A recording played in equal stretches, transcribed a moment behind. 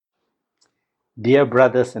Dear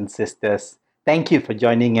brothers and sisters, thank you for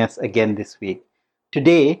joining us again this week.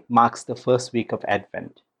 Today marks the first week of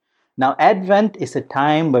Advent. Now, Advent is a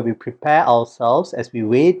time where we prepare ourselves as we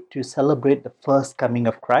wait to celebrate the first coming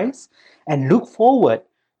of Christ and look forward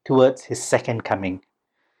towards his second coming.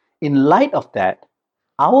 In light of that,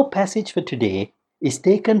 our passage for today is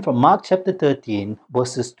taken from Mark chapter 13,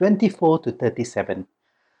 verses 24 to 37.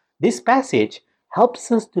 This passage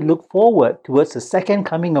helps us to look forward towards the second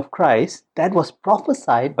coming of Christ that was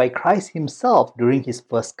prophesied by Christ himself during his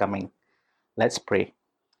first coming. Let's pray.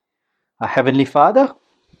 Our Heavenly Father,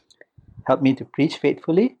 help me to preach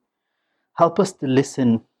faithfully. Help us to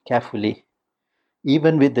listen carefully,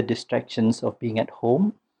 even with the distractions of being at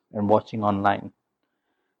home and watching online.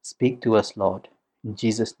 Speak to us, Lord. In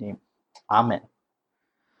Jesus' name, Amen.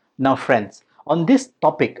 Now, friends, on this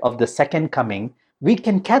topic of the second coming, we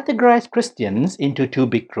can categorize Christians into two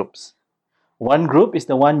big groups. One group is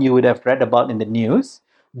the one you would have read about in the news.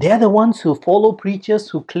 They're the ones who follow preachers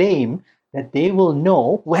who claim that they will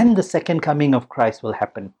know when the second coming of Christ will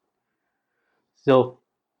happen. So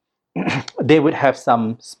they would have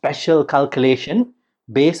some special calculation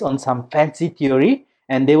based on some fancy theory,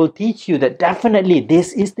 and they will teach you that definitely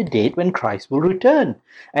this is the date when Christ will return.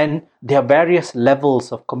 And there are various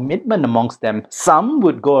levels of commitment amongst them. Some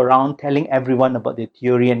would go around telling everyone about their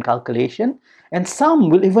theory and calculation, and some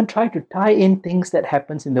will even try to tie in things that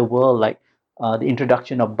happens in the world, like the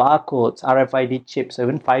introduction of barcodes, RFID chips, or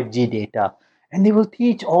even 5G data. And they will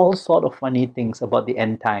teach all sort of funny things about the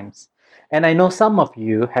end times. And I know some of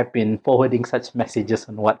you have been forwarding such messages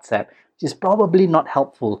on WhatsApp, which is probably not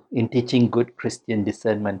helpful in teaching good Christian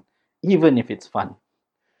discernment, even if it's fun.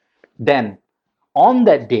 Then, on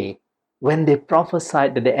that day, when they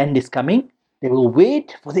prophesied that the end is coming, they will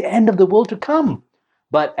wait for the end of the world to come.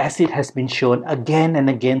 But as it has been shown again and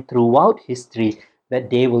again throughout history, that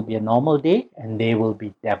day will be a normal day and they will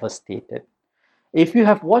be devastated. If you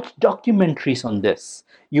have watched documentaries on this,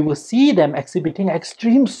 you will see them exhibiting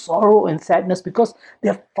extreme sorrow and sadness because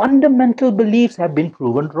their fundamental beliefs have been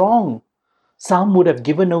proven wrong. Some would have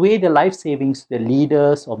given away their life savings to their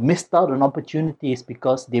leaders or missed out on opportunities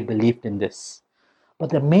because they believed in this. But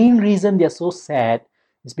the main reason they're so sad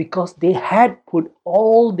is because they had put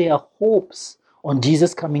all their hopes on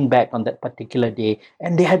Jesus coming back on that particular day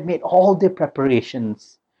and they had made all their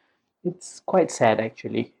preparations. It's quite sad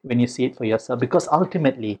actually when you see it for yourself because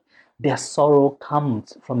ultimately their sorrow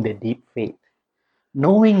comes from their deep faith.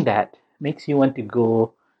 Knowing that makes you want to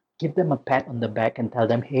go give them a pat on the back and tell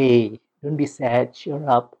them, hey, don't be sad, cheer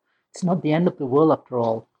up. It's not the end of the world after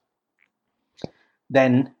all.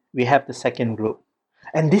 Then we have the second group.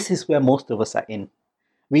 And this is where most of us are in.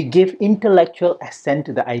 We give intellectual assent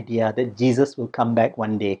to the idea that Jesus will come back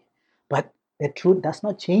one day. But the truth does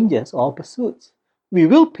not change us or our pursuits. We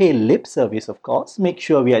will pay lip service, of course, make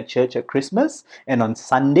sure we are at church at Christmas and on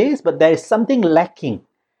Sundays, but there is something lacking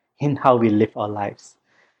in how we live our lives.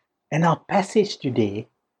 And our passage today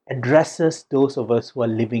addresses those of us who are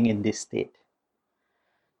living in this state.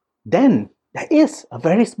 Then there is a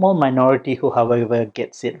very small minority who, however,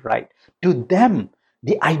 gets it right. To them,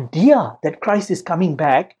 the idea that Christ is coming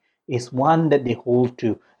back is one that they hold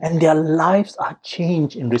to, and their lives are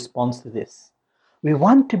changed in response to this. We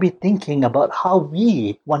want to be thinking about how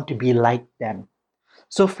we want to be like them.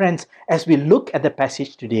 So, friends, as we look at the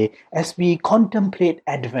passage today, as we contemplate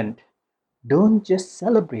Advent, don't just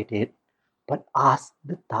celebrate it, but ask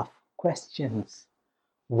the tough questions.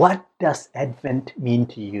 What does Advent mean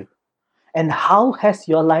to you? And how has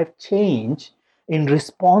your life changed in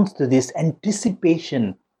response to this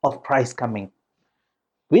anticipation of Christ coming?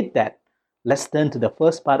 With that, let's turn to the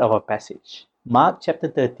first part of our passage, Mark chapter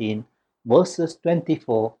 13, verses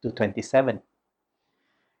 24 to 27.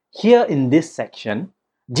 Here in this section,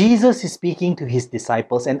 Jesus is speaking to his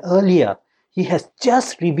disciples, and earlier he has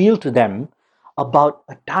just revealed to them about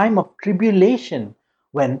a time of tribulation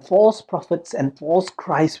when false prophets and false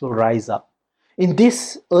Christs will rise up. In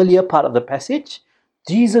this earlier part of the passage,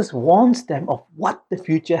 Jesus warns them of what the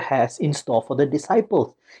future has in store for the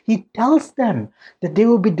disciples. He tells them that they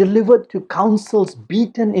will be delivered to councils,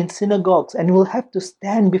 beaten in synagogues, and will have to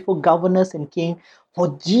stand before governors and kings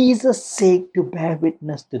for Jesus' sake to bear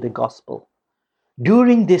witness to the gospel.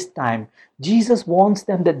 During this time, Jesus warns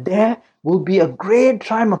them that there will be a great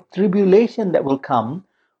time of tribulation that will come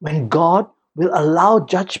when God will allow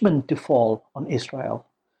judgment to fall on Israel.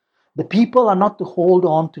 The people are not to hold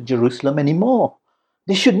on to Jerusalem anymore.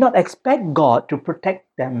 They should not expect God to protect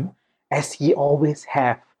them as He always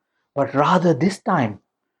have, but rather this time,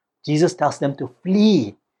 Jesus tells them to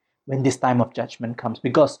flee when this time of judgment comes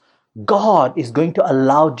because God is going to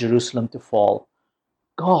allow Jerusalem to fall.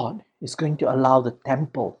 God is going to allow the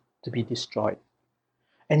temple to be destroyed.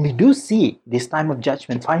 And we do see this time of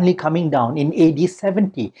judgment finally coming down in AD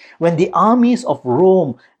 70, when the armies of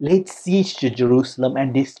Rome laid siege to Jerusalem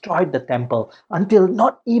and destroyed the temple until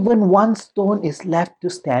not even one stone is left to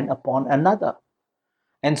stand upon another.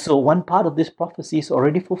 And so one part of this prophecy is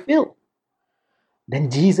already fulfilled. Then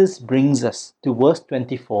Jesus brings us to verse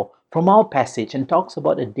 24 from our passage and talks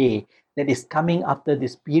about a day that is coming after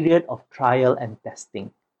this period of trial and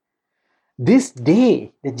testing. This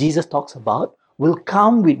day that Jesus talks about will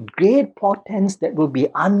come with great portents that will be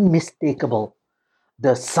unmistakable.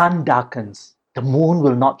 The sun darkens, the moon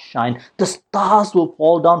will not shine, the stars will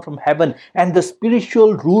fall down from heaven, and the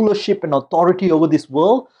spiritual rulership and authority over this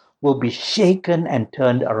world will be shaken and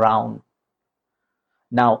turned around.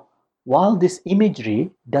 Now, while this imagery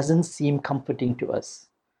doesn't seem comforting to us,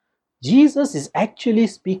 Jesus is actually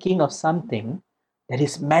speaking of something that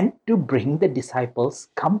is meant to bring the disciples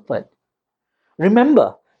comfort.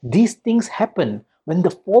 Remember, these things happen when the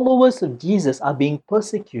followers of Jesus are being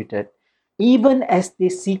persecuted, even as they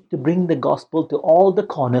seek to bring the gospel to all the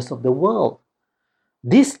corners of the world.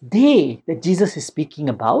 This day that Jesus is speaking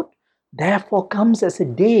about, therefore, comes as a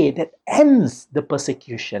day that ends the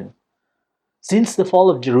persecution. Since the fall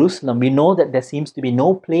of Jerusalem, we know that there seems to be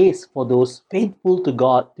no place for those faithful to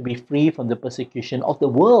God to be free from the persecution of the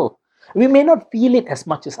world. We may not feel it as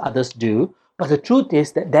much as others do, but the truth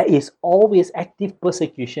is that there is always active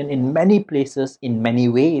persecution in many places in many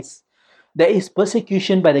ways. There is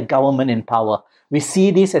persecution by the government in power. We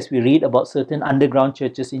see this as we read about certain underground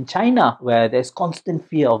churches in China where there's constant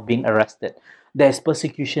fear of being arrested. There's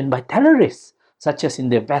persecution by terrorists, such as in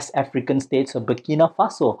the West African states of Burkina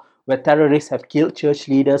Faso, where terrorists have killed church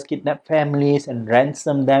leaders, kidnapped families, and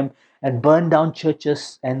ransomed them, and burned down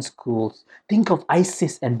churches and schools. Think of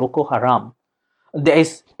ISIS and Boko Haram. There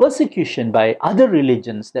is persecution by other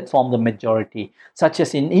religions that form the majority, such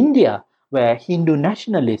as in India, where Hindu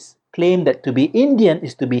nationalists claim that to be Indian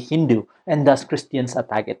is to be Hindu, and thus Christians are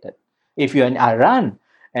targeted. If you're in Iran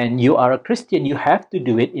and you are a Christian, you have to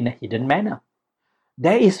do it in a hidden manner.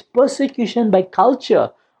 There is persecution by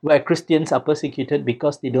culture, where Christians are persecuted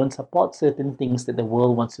because they don't support certain things that the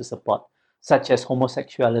world wants to support, such as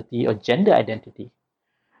homosexuality or gender identity.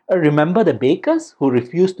 Remember the bakers who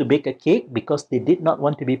refused to bake a cake because they did not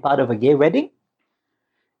want to be part of a gay wedding?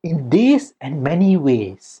 In these and many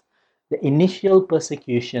ways, the initial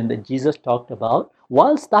persecution that Jesus talked about,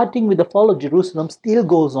 while starting with the fall of Jerusalem, still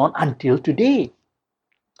goes on until today.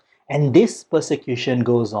 And this persecution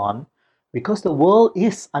goes on because the world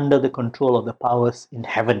is under the control of the powers in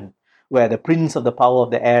heaven, where the prince of the power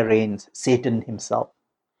of the air reigns, Satan himself.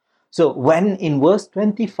 So when in verse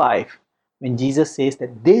 25, when Jesus says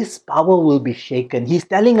that this power will be shaken, he's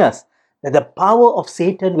telling us that the power of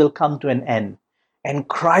Satan will come to an end and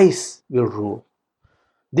Christ will rule.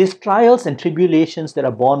 These trials and tribulations that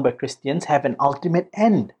are borne by Christians have an ultimate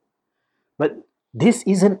end. But this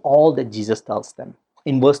isn't all that Jesus tells them.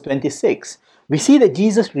 In verse 26, we see that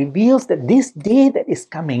Jesus reveals that this day that is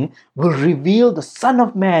coming will reveal the Son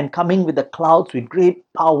of Man coming with the clouds with great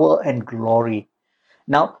power and glory.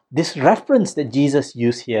 Now, this reference that Jesus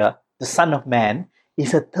used here, the Son of Man,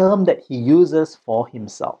 is a term that he uses for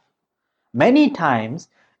himself. Many times,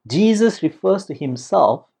 Jesus refers to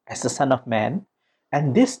himself as the Son of Man,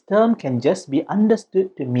 and this term can just be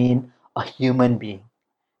understood to mean a human being.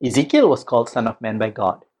 Ezekiel was called Son of Man by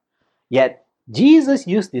God. Yet, Jesus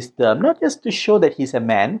used this term not just to show that he's a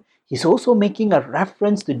man, he's also making a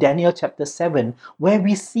reference to Daniel chapter 7, where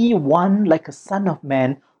we see one like a Son of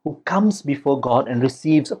Man who comes before God and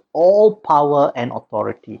receives all power and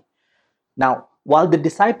authority. Now, while the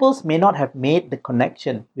disciples may not have made the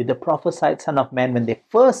connection with the prophesied Son of Man when they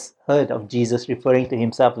first heard of Jesus referring to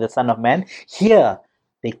himself as the Son of Man, here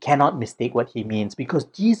they cannot mistake what he means because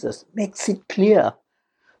Jesus makes it clear.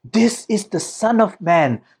 This is the Son of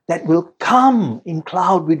Man that will come in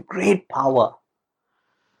cloud with great power.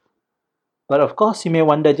 But of course, you may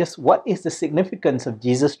wonder just what is the significance of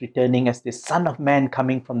Jesus returning as the Son of Man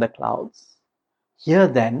coming from the clouds? Here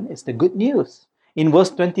then is the good news. In verse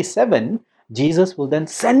 27, Jesus will then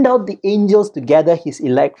send out the angels to gather his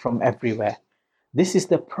elect from everywhere. This is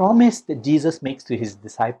the promise that Jesus makes to his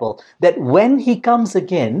disciple, that when he comes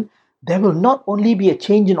again, there will not only be a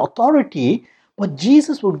change in authority, but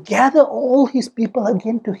Jesus will gather all his people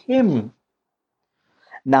again to him.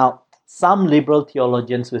 Now, some liberal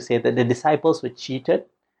theologians will say that the disciples were cheated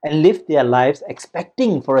and lived their lives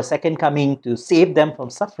expecting for a second coming to save them from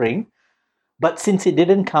suffering. But since it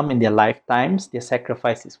didn't come in their lifetimes, their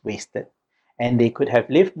sacrifice is wasted. And they could have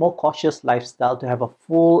lived more cautious lifestyle to have a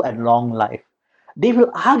full and long life. They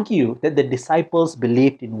will argue that the disciples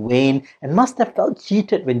believed in vain and must have felt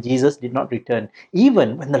cheated when Jesus did not return,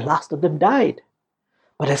 even when the last of them died.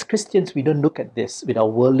 But as Christians, we don't look at this with our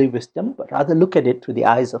worldly wisdom, but rather look at it through the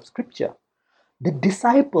eyes of Scripture. The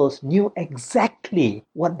disciples knew exactly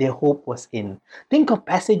what their hope was in. Think of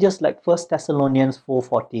passages like 1 Thessalonians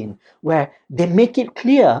 4:14, where they make it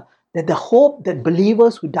clear that the hope that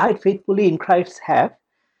believers who died faithfully in Christ have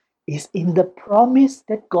is in the promise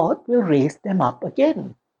that God will raise them up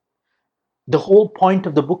again. The whole point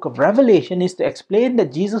of the book of Revelation is to explain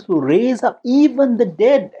that Jesus will raise up even the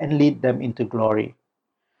dead and lead them into glory.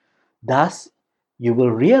 Thus, you will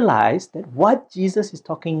realize that what Jesus is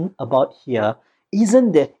talking about here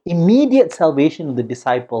isn't the immediate salvation of the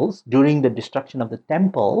disciples during the destruction of the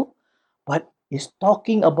temple, but is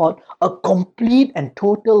talking about a complete and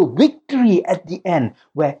total victory at the end,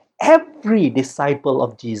 where every disciple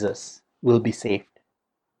of Jesus will be saved.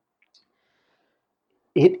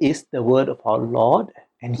 It is the word of our Lord,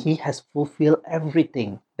 and He has fulfilled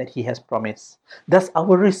everything that He has promised. Thus,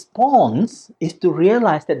 our response is to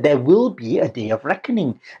realize that there will be a day of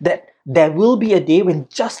reckoning, that there will be a day when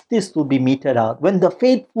justice will be meted out, when the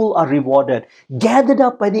faithful are rewarded, gathered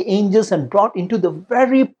up by the angels and brought into the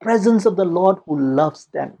very presence of the Lord who loves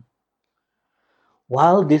them.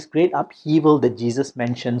 While this great upheaval that Jesus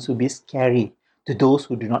mentions will be scary to those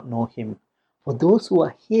who do not know Him, for those who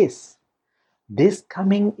are His, this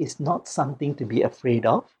coming is not something to be afraid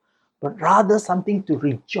of, but rather something to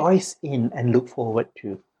rejoice in and look forward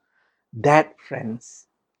to. That, friends,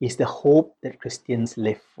 is the hope that Christians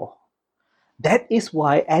live for. That is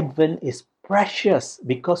why Advent is precious,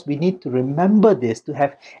 because we need to remember this to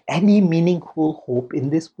have any meaningful hope in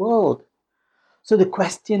this world. So the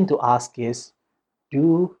question to ask is,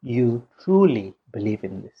 do you truly believe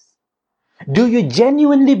in this? Do you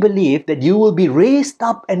genuinely believe that you will be raised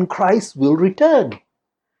up and Christ will return?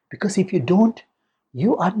 Because if you don't,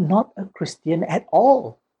 you are not a Christian at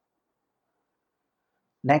all.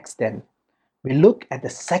 Next then, we look at the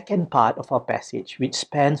second part of our passage, which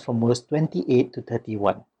spans from verse 28 to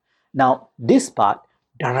 31. Now, this part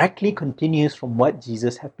directly continues from what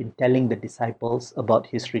Jesus had been telling the disciples about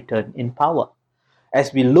His return in power.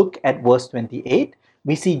 As we look at verse 28,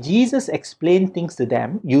 we see Jesus explain things to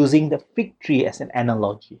them using the fig tree as an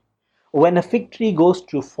analogy. When a fig tree goes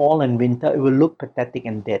through fall and winter, it will look pathetic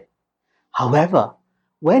and dead. However,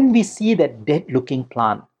 when we see that dead-looking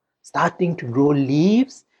plant starting to grow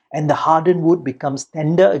leaves and the hardened wood becomes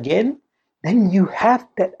tender again, then you have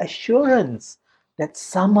that assurance that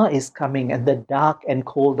summer is coming and the dark and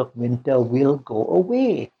cold of winter will go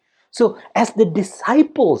away. So as the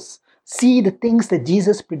disciples see the things that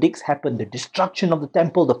Jesus predicts happen, the destruction of the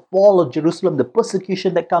temple, the fall of Jerusalem, the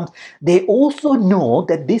persecution that comes, they also know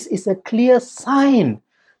that this is a clear sign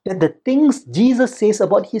that the things Jesus says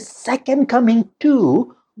about His second coming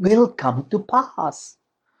too will come to pass.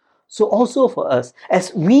 So also for us,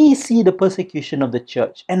 as we see the persecution of the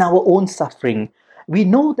church and our own suffering, we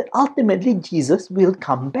know that ultimately Jesus will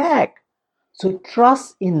come back. So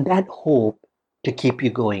trust in that hope to keep you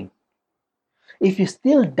going. If you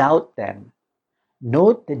still doubt them,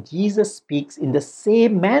 note that Jesus speaks in the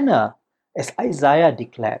same manner as Isaiah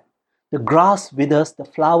declared. The grass withers, the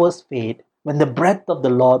flowers fade, when the breath of the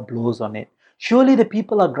Lord blows on it. Surely the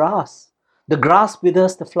people are grass. The grass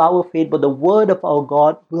withers, the flower fade, but the word of our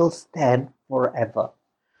God will stand forever.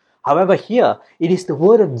 However, here, it is the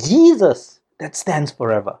word of Jesus that stands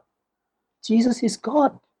forever. Jesus is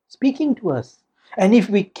God speaking to us. And if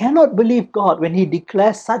we cannot believe God when He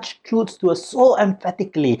declares such truths to us so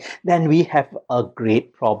emphatically, then we have a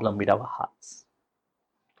great problem with our hearts.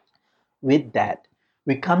 With that,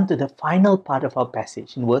 we come to the final part of our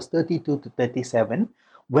passage in verse 32 to 37,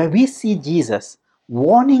 where we see Jesus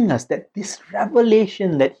warning us that this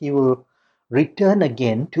revelation that He will return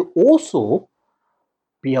again to also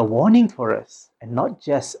be a warning for us and not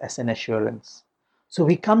just as an assurance. So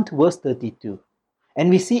we come to verse 32 and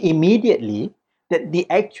we see immediately that the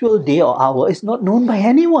actual day or hour is not known by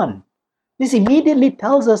anyone. This immediately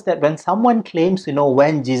tells us that when someone claims to know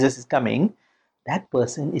when Jesus is coming, that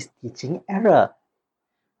person is teaching error.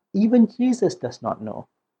 Even Jesus does not know.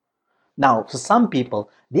 Now, for some people,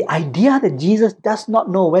 the idea that Jesus does not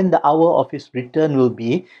know when the hour of His return will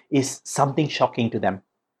be is something shocking to them.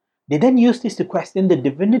 They then use this to question the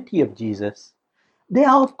divinity of Jesus. There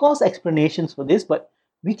are, of course, explanations for this, but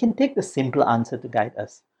we can take the simple answer to guide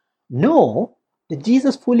us. Know that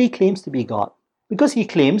Jesus fully claims to be God, because He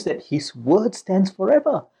claims that His word stands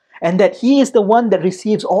forever, and that He is the one that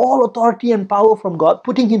receives all authority and power from God,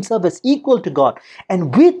 putting Himself as equal to God.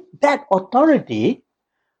 And with that authority,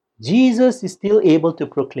 Jesus is still able to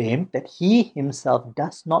proclaim that he himself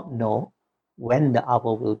does not know when the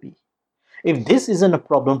hour will be. If this isn't a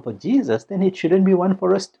problem for Jesus, then it shouldn't be one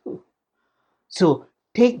for us too. So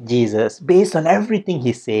take Jesus based on everything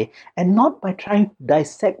he says and not by trying to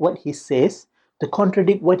dissect what he says to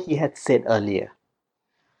contradict what he had said earlier.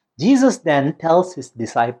 Jesus then tells his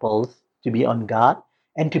disciples to be on guard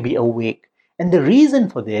and to be awake. And the reason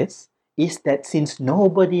for this is that since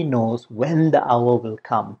nobody knows when the hour will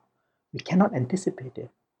come, we cannot anticipate it.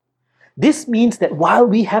 This means that while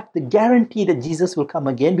we have the guarantee that Jesus will come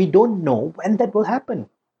again, we don't know when that will happen.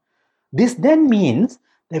 This then means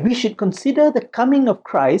that we should consider the coming of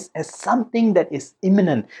Christ as something that is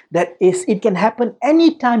imminent, that is, it can happen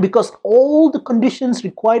anytime because all the conditions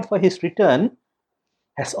required for his return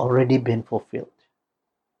has already been fulfilled.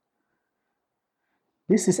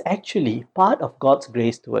 This is actually part of God's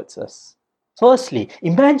grace towards us. Firstly,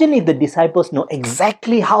 imagine if the disciples know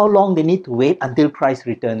exactly how long they need to wait until Christ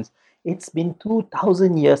returns. It's been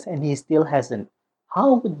 2,000 years and he still hasn't.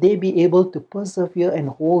 How would they be able to persevere and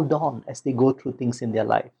hold on as they go through things in their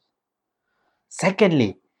life?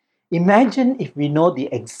 Secondly, imagine if we know the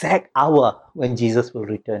exact hour when Jesus will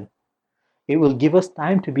return. It will give us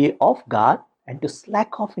time to be off guard and to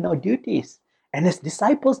slack off in our duties. And as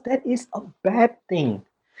disciples, that is a bad thing.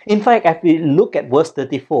 In fact, if we look at verse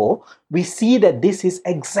 34, we see that this is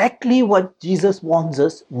exactly what Jesus wants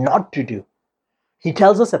us not to do. He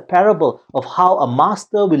tells us a parable of how a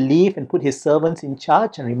master will leave and put his servants in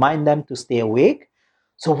charge and remind them to stay awake.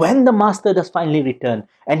 So when the master does finally return,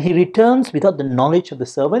 and he returns without the knowledge of the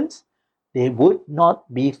servants, they would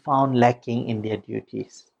not be found lacking in their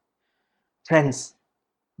duties. Friends,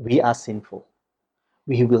 we are sinful.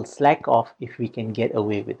 We will slack off if we can get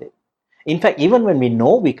away with it. In fact, even when we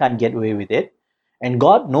know we can't get away with it, and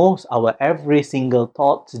God knows our every single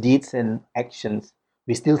thoughts, deeds, and actions,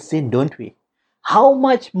 we still sin, don't we? How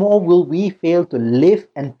much more will we fail to live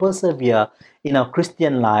and persevere in our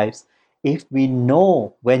Christian lives if we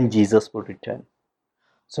know when Jesus will return?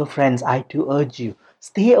 So, friends, I too urge you,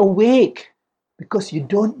 stay awake because you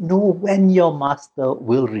don't know when your master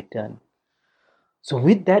will return. So,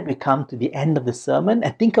 with that, we come to the end of the sermon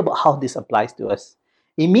and think about how this applies to us.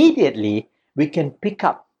 Immediately, we can pick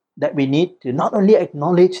up that we need to not only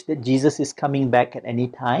acknowledge that Jesus is coming back at any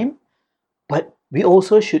time, but we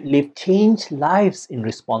also should live changed lives in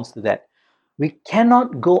response to that. We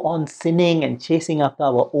cannot go on sinning and chasing after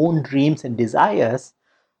our own dreams and desires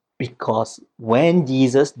because when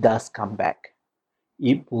Jesus does come back,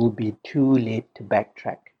 it will be too late to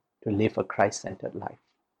backtrack to live a Christ-centered life.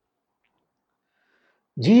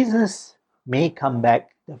 Jesus may come back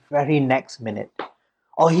the very next minute,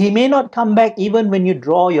 or he may not come back even when you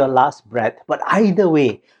draw your last breath, but either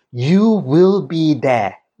way, you will be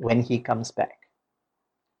there when he comes back.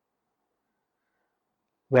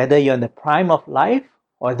 Whether you're in the prime of life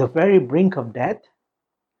or the very brink of death,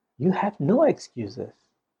 you have no excuses.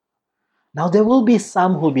 Now, there will be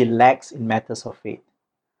some who will be lax in matters of faith.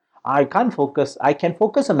 I can focus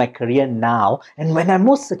on my career now, and when I'm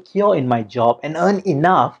most secure in my job and earn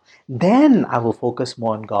enough, then I will focus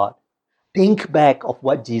more on God. Think back of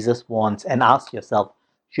what Jesus wants and ask yourself,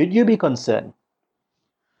 should you be concerned?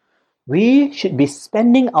 We should be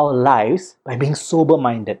spending our lives by being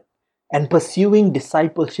sober-minded and pursuing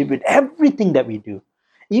discipleship with everything that we do.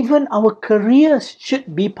 Even our careers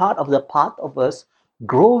should be part of the path of us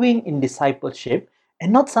growing in discipleship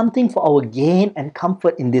and not something for our gain and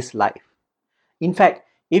comfort in this life. In fact,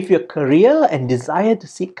 if your career and desire to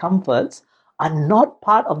seek comforts are not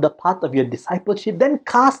part of the path of your discipleship, then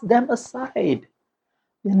cast them aside.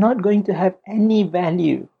 They're not going to have any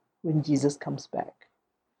value when Jesus comes back.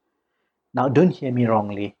 Now, don't hear me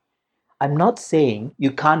wrongly. I'm not saying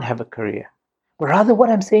you can't have a career, but rather what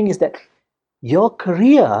I'm saying is that your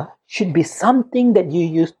career should be something that you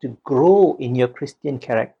use to grow in your Christian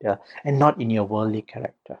character and not in your worldly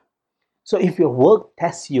character. So if your work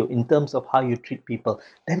tests you in terms of how you treat people,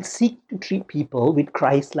 then seek to treat people with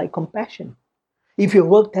Christ-like compassion. If your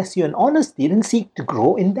work tests you in honesty, then seek to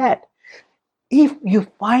grow in that. If you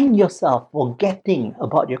find yourself forgetting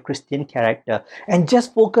about your Christian character and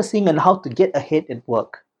just focusing on how to get ahead at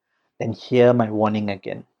work, then hear my warning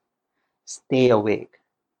again. Stay awake.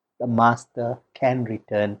 The Master can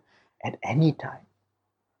return at any time.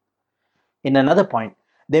 In another point,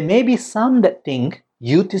 there may be some that think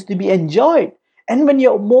youth is to be enjoyed. And when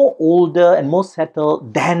you're more older and more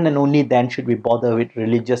settled, then and only then should we bother with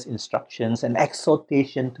religious instructions and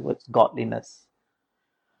exhortation towards godliness.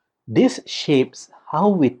 This shapes how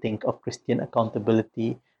we think of Christian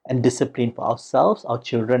accountability and discipline for ourselves, our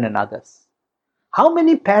children, and others. How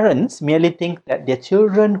many parents merely think that their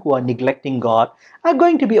children who are neglecting God are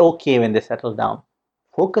going to be okay when they settle down?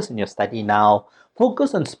 Focus on your study now.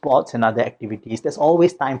 Focus on sports and other activities. There's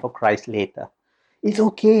always time for Christ later. It's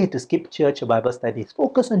okay to skip church or Bible studies.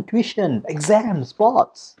 Focus on tuition, exams,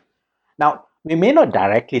 sports. Now, we may not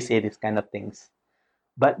directly say these kind of things,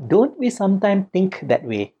 but don't we sometimes think that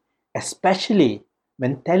way, especially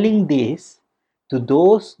when telling this to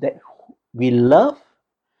those that we love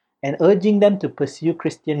and urging them to pursue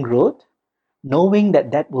Christian growth, knowing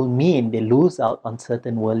that that will mean they lose out on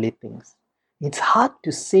certain worldly things. It's hard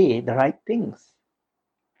to say the right things.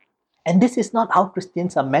 And this is not how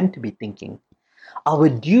Christians are meant to be thinking. Our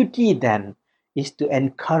duty then is to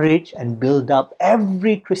encourage and build up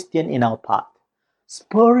every Christian in our path,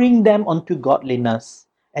 spurring them onto godliness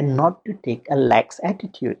and not to take a lax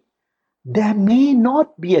attitude. There may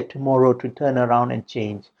not be a tomorrow to turn around and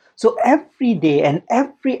change. So every day and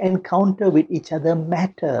every encounter with each other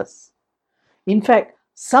matters. In fact,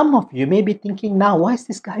 some of you may be thinking now, why is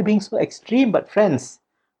this guy being so extreme? But friends,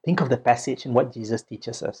 think of the passage and what Jesus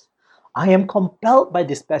teaches us. I am compelled by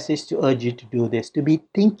this passage to urge you to do this, to be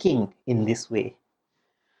thinking in this way.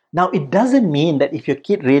 Now, it doesn't mean that if your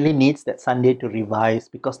kid really needs that Sunday to revise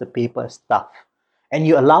because the paper is tough, and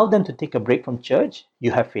you allow them to take a break from church,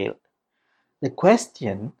 you have failed. The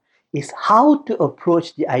question is how to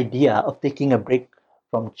approach the idea of taking a break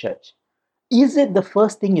from church. Is it the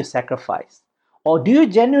first thing you sacrifice? Or do you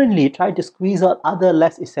genuinely try to squeeze out other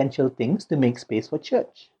less essential things to make space for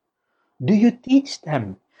church? Do you teach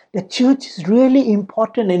them that church is really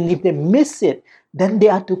important, and if they miss it, then they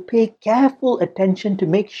are to pay careful attention to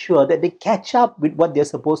make sure that they catch up with what they're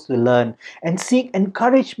supposed to learn and seek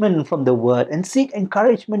encouragement from the Word and seek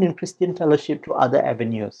encouragement in Christian fellowship through other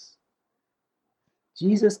avenues?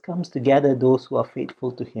 Jesus comes to gather those who are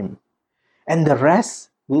faithful to Him, and the rest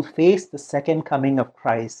will face the second coming of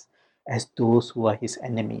Christ as those who are His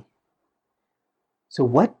enemy. So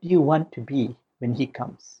what do you want to be when He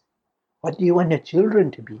comes? What do you want your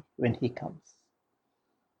children to be when He comes?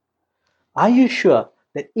 Are you sure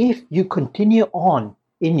that if you continue on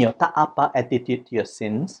in your tak apa attitude to your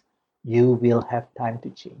sins, you will have time to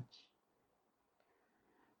change?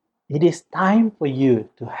 It is time for you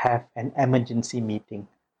to have an emergency meeting.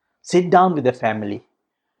 Sit down with the family.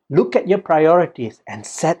 Look at your priorities and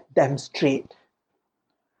set them straight.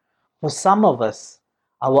 For some of us,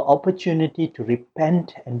 our opportunity to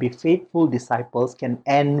repent and be faithful disciples can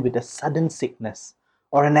end with a sudden sickness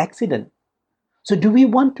or an accident. So do we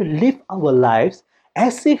want to live our lives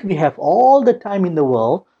as if we have all the time in the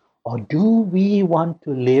world, or do we want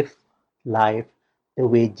to live life the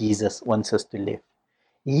way Jesus wants us to live?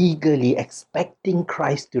 Eagerly expecting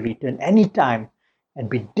Christ to return anytime and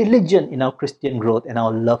be diligent in our Christian growth and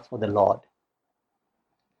our love for the Lord.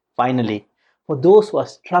 Finally, for those who are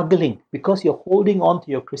struggling because you're holding on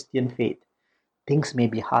to your Christian faith, things may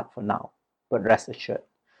be hard for now, but rest assured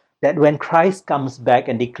that when Christ comes back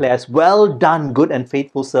and declares, "Well done, good and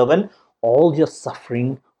faithful servant," all your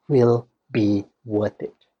suffering will be worth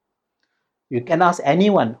it. You can ask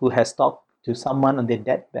anyone who has talked to someone on their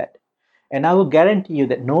deathbed, and I will guarantee you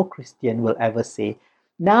that no Christian will ever say,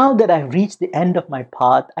 "Now that I've reached the end of my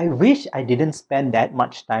path, I wish I didn't spend that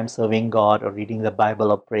much time serving God or reading the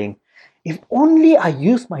Bible or praying. If only I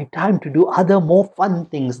used my time to do other more fun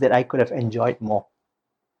things that I could have enjoyed more."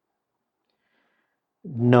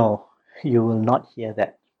 No, you will not hear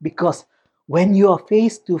that. Because when you are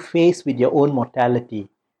face to face with your own mortality,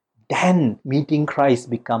 then meeting Christ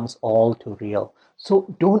becomes all too real. So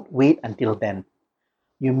don't wait until then.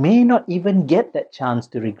 You may not even get that chance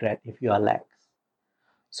to regret if you are lax.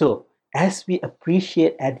 So, as we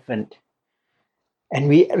appreciate Advent and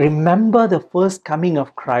we remember the first coming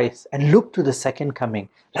of Christ and look to the second coming,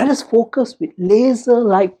 let us focus with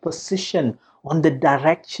laser-like precision on the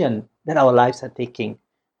direction that our lives are taking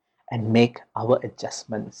and make our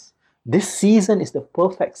adjustments. This season is the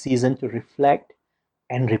perfect season to reflect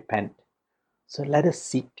and repent. So let us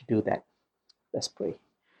seek to do that. Let's pray.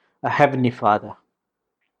 Our Heavenly Father,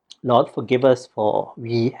 Lord, forgive us for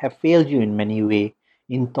we have failed you in many ways,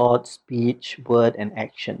 in thought, speech, word, and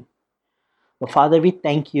action. But Father, we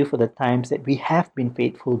thank you for the times that we have been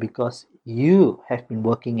faithful because you have been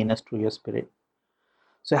working in us through your Spirit.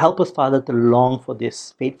 So help us, Father, to long for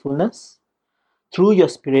this faithfulness. Through your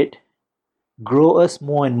Spirit, grow us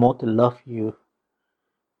more and more to love you.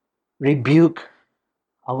 Rebuke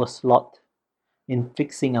our sloth in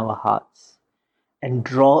fixing our hearts and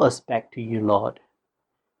draw us back to you, Lord.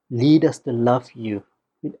 Lead us to love you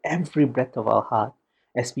with every breath of our heart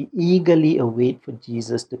as we eagerly await for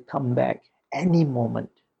Jesus to come back any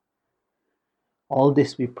moment. All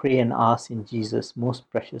this we pray and ask in Jesus' most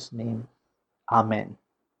precious name. Amen.